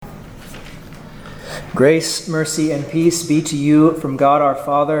Grace, mercy, and peace be to you from God our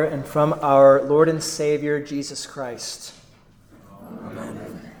Father and from our Lord and Savior, Jesus Christ.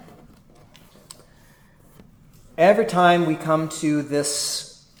 Amen. Every time we come to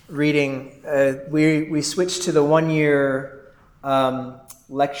this reading, we switch to the one-year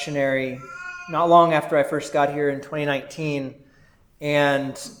lectionary not long after I first got here in 2019.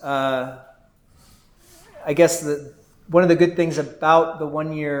 And I guess one of the good things about the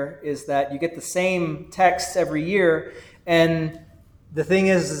 1 year is that you get the same text every year, and the thing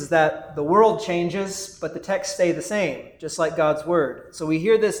is that the world changes, but the texts stay the same, just like God's Word. So we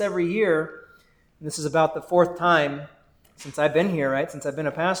hear this every year, and this is about the fourth time since I've been here, right, since I've been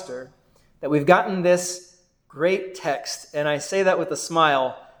a pastor, that we've gotten this great text, and I say that with a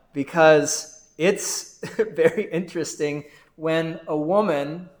smile because it's very interesting when a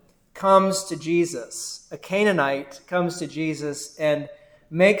woman comes to Jesus, a Canaanite comes to Jesus and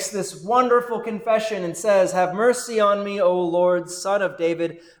makes this wonderful confession and says, "Have mercy on me, O Lord, Son of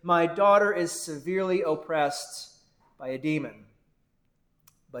David. My daughter is severely oppressed by a demon."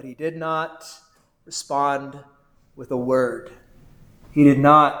 But he did not respond with a word. He did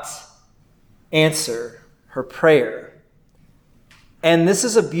not answer her prayer. And this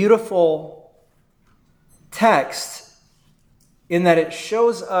is a beautiful text in that it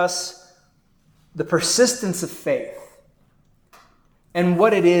shows us the persistence of faith and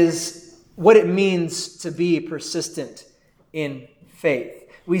what it means to be persistent in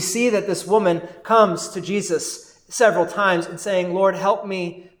faith. We see that this woman comes to Jesus several times and saying, "Lord, help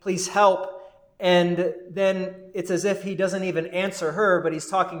me, please help." And then it's as if he doesn't even answer her, but he's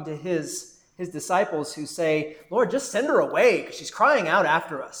talking to his disciples who say, "Lord, just send her away because she's crying out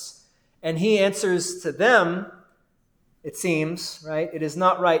after us." And he answers to them, it seems, right? "It is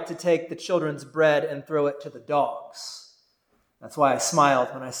not right to take the children's bread and throw it to the dogs." That's why I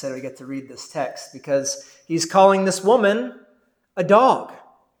smiled when I said we get to read this text, because he's calling this woman a dog.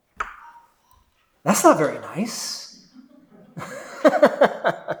 That's not very nice.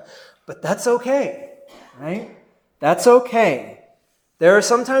 But that's okay, right? That's okay. There are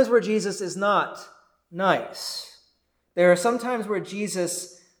some times where Jesus is not nice. There are some times where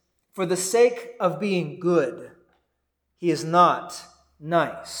Jesus, for the sake of being good, he is not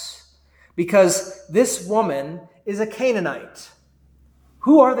nice. Because this woman is a Canaanite.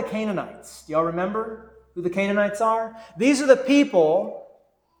 Who are the Canaanites? Do y'all remember who the Canaanites are? These are the people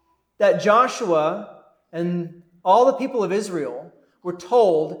that Joshua and all the people of Israel were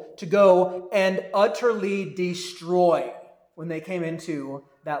told to go and utterly destroy when they came into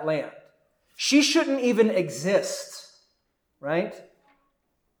that land. She shouldn't even exist, right?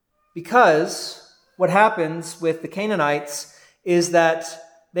 Because what happens with the Canaanites is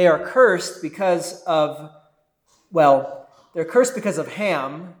that they are cursed because of, they're cursed because of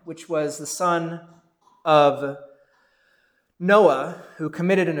Ham, which was the son of Noah, who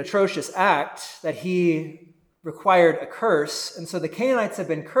committed an atrocious act that he required a curse. And so the Canaanites have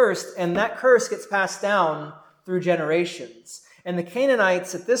been cursed, and that curse gets passed down through generations. And the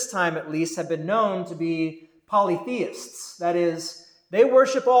Canaanites, at this time at least, have been known to be polytheists. That is, they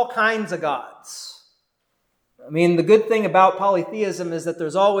worship all kinds of gods. I mean, the good thing about polytheism is that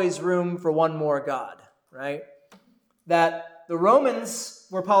there's always room for one more God, right? That the Romans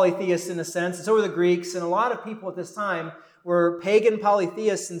were polytheists in a sense, and so were the Greeks, and a lot of people at this time were pagan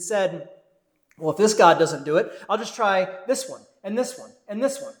polytheists and said, well, if this God doesn't do it, I'll just try this one, and this one, and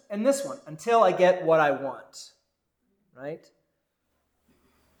this one, and this one, until I get what I want, right?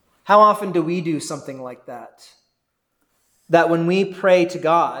 How often do we do something like that? That when we pray to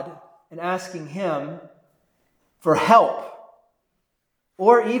God and asking Him for help,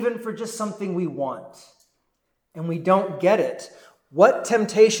 or even for just something we want, and we don't get it, what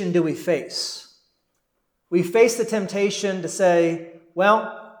temptation do we face? We face the temptation to say,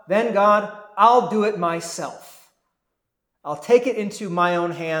 well, then God, I'll do it myself. I'll take it into my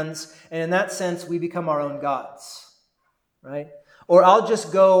own hands, and in that sense, we become our own gods, right? Or I'll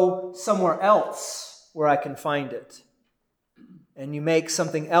just go somewhere else where I can find it. And you make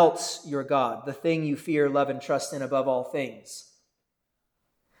something else your God, the thing you fear, love, and trust in above all things.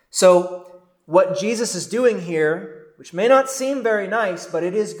 So what Jesus is doing here, which may not seem very nice, but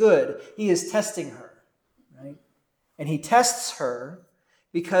it is good, he is testing her, right? And he tests her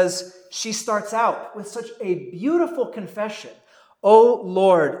because she starts out with such a beautiful confession. "O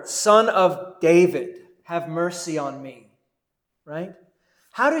Lord, Son of David, have mercy on me." Right?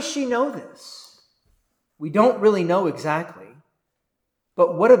 How does she know this? We don't really know exactly.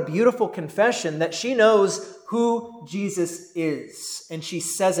 But what a beautiful confession that she knows who Jesus is, and she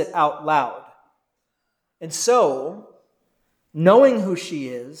says it out loud. And so, Knowing who she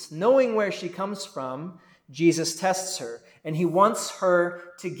is, knowing where she comes from, Jesus tests her, and he wants her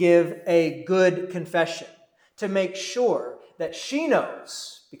to give a good confession, to make sure that she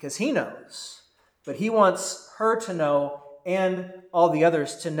knows, because he knows, but he wants her to know and all the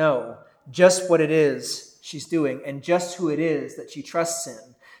others to know just what it is she's doing and just who it is that she trusts in.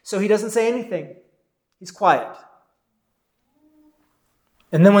 So he doesn't say anything. He's quiet.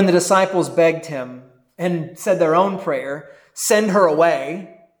 And then when the disciples begged him and said their own prayer, send her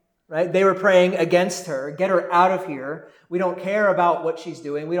away, right? They were praying against her. Get her out of here. We don't care about what she's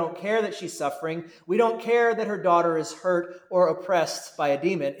doing. We don't care that she's suffering. We don't care that her daughter is hurt or oppressed by a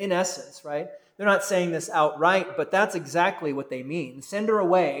demon, in essence, right? They're not saying this outright, but that's exactly what they mean. Send her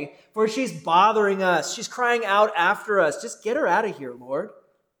away, for she's bothering us. She's crying out after us. Just get her out of here, Lord.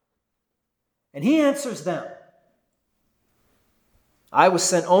 And he answers them. I was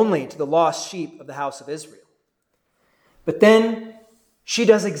sent only to the lost sheep of the house of Israel. But then she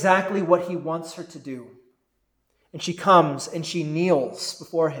does exactly what he wants her to do. And she comes and she kneels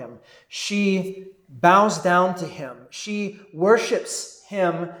before him. She bows down to him. She worships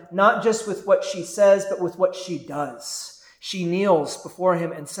him, not just with what she says, but with what she does. She kneels before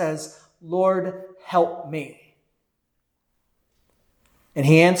him and says, Lord, help me. And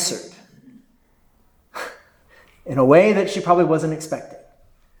he answered in a way that she probably wasn't expecting.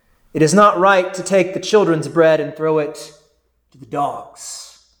 It is not right to take the children's bread and throw it to the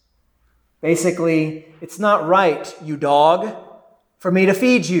dogs. Basically, it's not right, you dog, for me to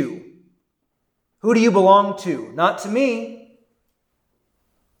feed you. Who do you belong to? Not to me.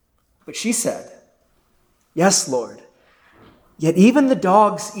 But she said, yes, Lord. Yet even the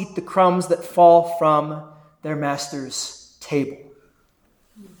dogs eat the crumbs that fall from their master's table.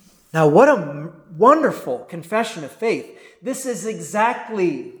 Now, what a wonderful confession of faith. This is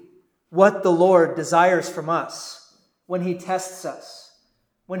exactly what the Lord desires from us when he tests us,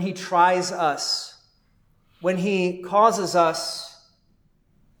 when he tries us, when he causes us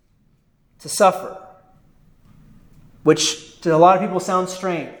to suffer, which to a lot of people sounds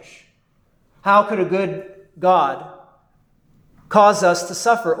strange. How could a good God cause us to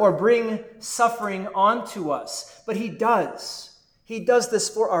suffer or bring suffering onto us? But he does. He does this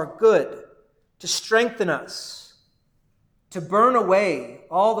for our good, to strengthen us, to burn away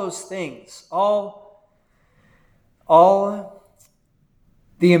all those things, all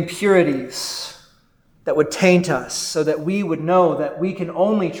the impurities that would taint us, so that we would know that we can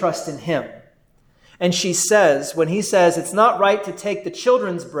only trust in him. And she says, when he says it's not right to take the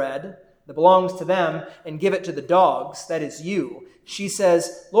children's bread that belongs to them and give it to the dogs, that is you, she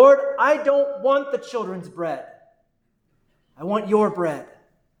says, Lord, I don't want the children's bread. I want your bread.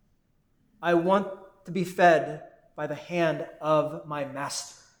 I want to be fed by the hand of my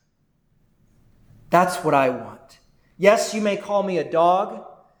master. That's what I want. Yes, you may call me a dog.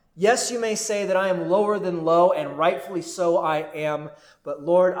 Yes, you may say that I am lower than low, and rightfully so I am. But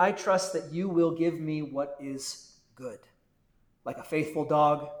Lord, I trust that you will give me what is good, like a faithful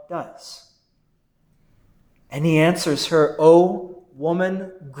dog does. And he answers her, O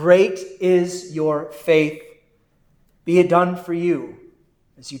woman, great is your faith. Be it done for you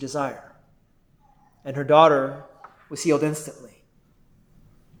as you desire. And her daughter was healed instantly.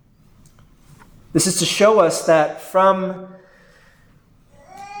 This is to show us that from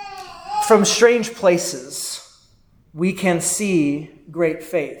strange places, we can see great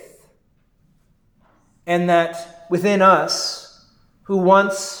faith. And that within us, who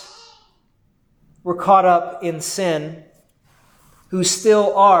once were caught up in sin, who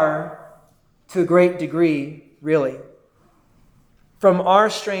still are to a great degree, really, from our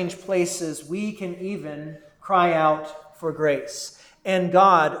strange places, we can even cry out for grace. And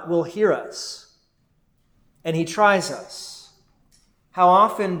God will hear us. And he tries us. How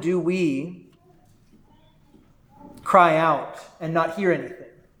often do we cry out and not hear anything?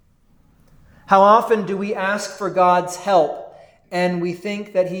 How often do we ask for God's help and we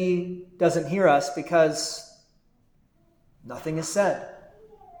think that he doesn't hear us because nothing is said?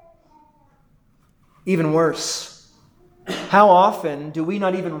 Even worse, how often do we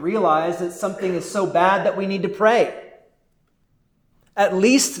not even realize that something is so bad that we need to pray? At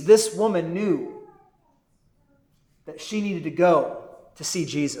least this woman knew that she needed to go to see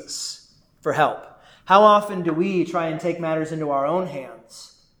Jesus for help. How often do we try and take matters into our own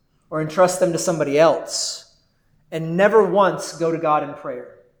hands or entrust them to somebody else and never once go to God in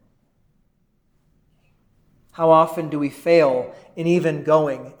prayer? How often do we fail in even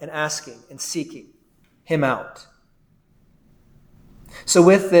going and asking and seeking him out? So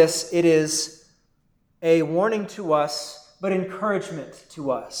with this, it is a warning to us, but encouragement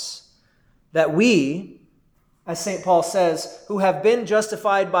to us, that we As St. Paul says, who have been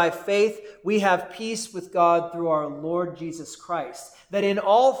justified by faith, we have peace with God through our Lord Jesus Christ. That in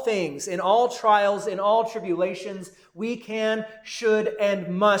all things, in all trials, in all tribulations, we can, should,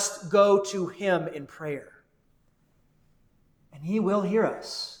 and must go to him in prayer. And he will hear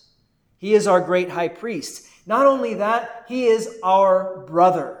us. He is our great high priest. Not only that, he is our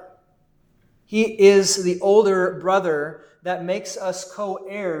brother. He is the older brother that makes us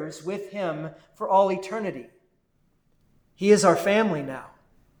co-heirs with him for all eternity. He is our family now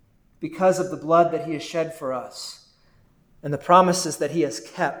because of the blood that he has shed for us and the promises that he has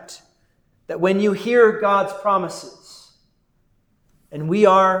kept. That when you hear God's promises, and we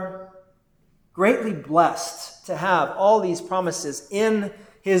are greatly blessed to have all these promises in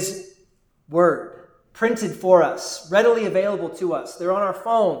his word, printed for us, readily available to us. They're on our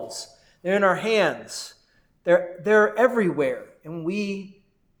phones. They're in our hands. They're everywhere. And we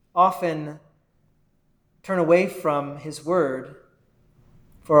often turn away from his word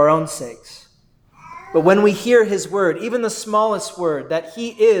for our own sakes. But when we hear his word, even the smallest word, that he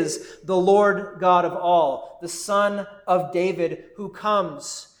is the Lord God of all, the Son of David, who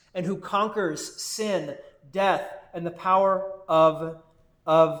comes and who conquers sin, death, and the power of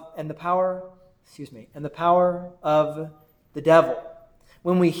the devil.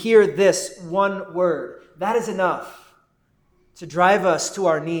 When we hear this one word, that is enough to drive us to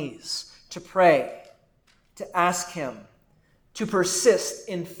our knees, to pray, to ask him, to persist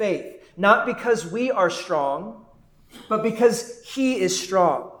in faith, not because we are strong, but because he is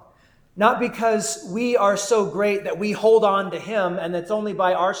strong. Not because we are so great that we hold on to him and it's only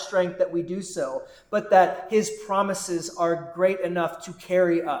by our strength that we do so, but that his promises are great enough to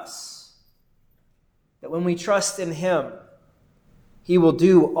carry us. That when we trust in him, he will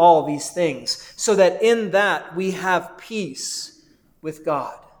do all these things, so that in that we have peace with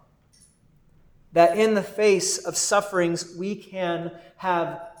God. That in the face of sufferings, we can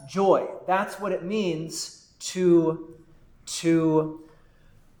have joy. That's what it means to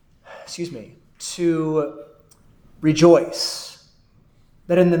rejoice.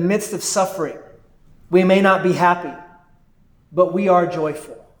 That in the midst of suffering, we may not be happy, but we are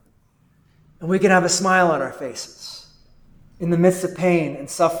joyful. And we can have a smile on our faces in the midst of pain and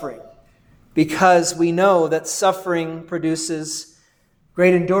suffering, because we know that suffering produces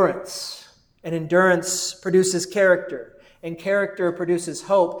great endurance. And endurance produces character, and character produces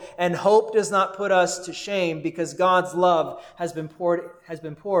hope, and hope does not put us to shame because God's love has been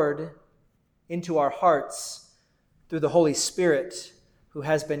poured into our hearts through the Holy Spirit who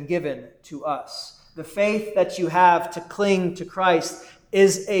has been given to us. The faith that you have to cling to Christ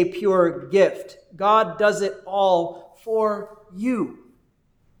is a pure gift. God does it all for you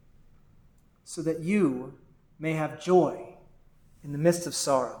so that you may have joy in the midst of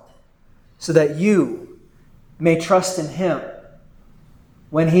sorrow. So that you may trust in him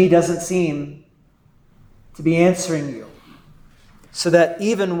when he doesn't seem to be answering you. So that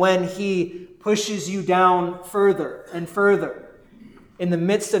even when he pushes you down further and further, in the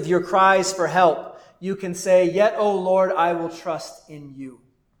midst of your cries for help, you can say, "Yet, O Lord, I will trust in you.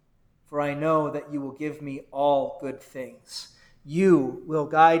 For I know that you will give me all good things. You will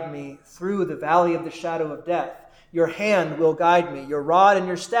guide me through the valley of the shadow of death. Your hand will guide me. Your rod and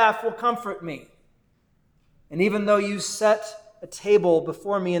your staff will comfort me. And even though you set a table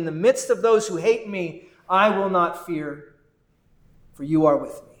before me in the midst of those who hate me, I will not fear, for you are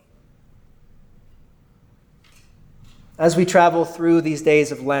with me." As we travel through these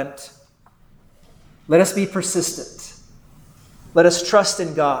days of Lent, let us be persistent. Let us trust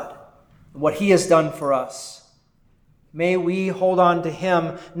in God and what he has done for us. May we hold on to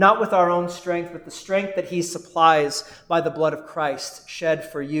him, not with our own strength, but the strength that he supplies by the blood of Christ shed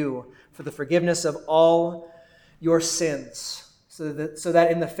for you, for the forgiveness of all your sins, so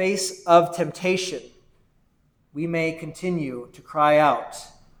that in the face of temptation, we may continue to cry out,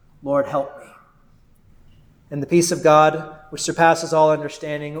 "Lord, help me." And the peace of God, which surpasses all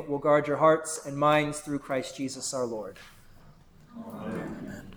understanding, will guard your hearts and minds through Christ Jesus our Lord. Amen.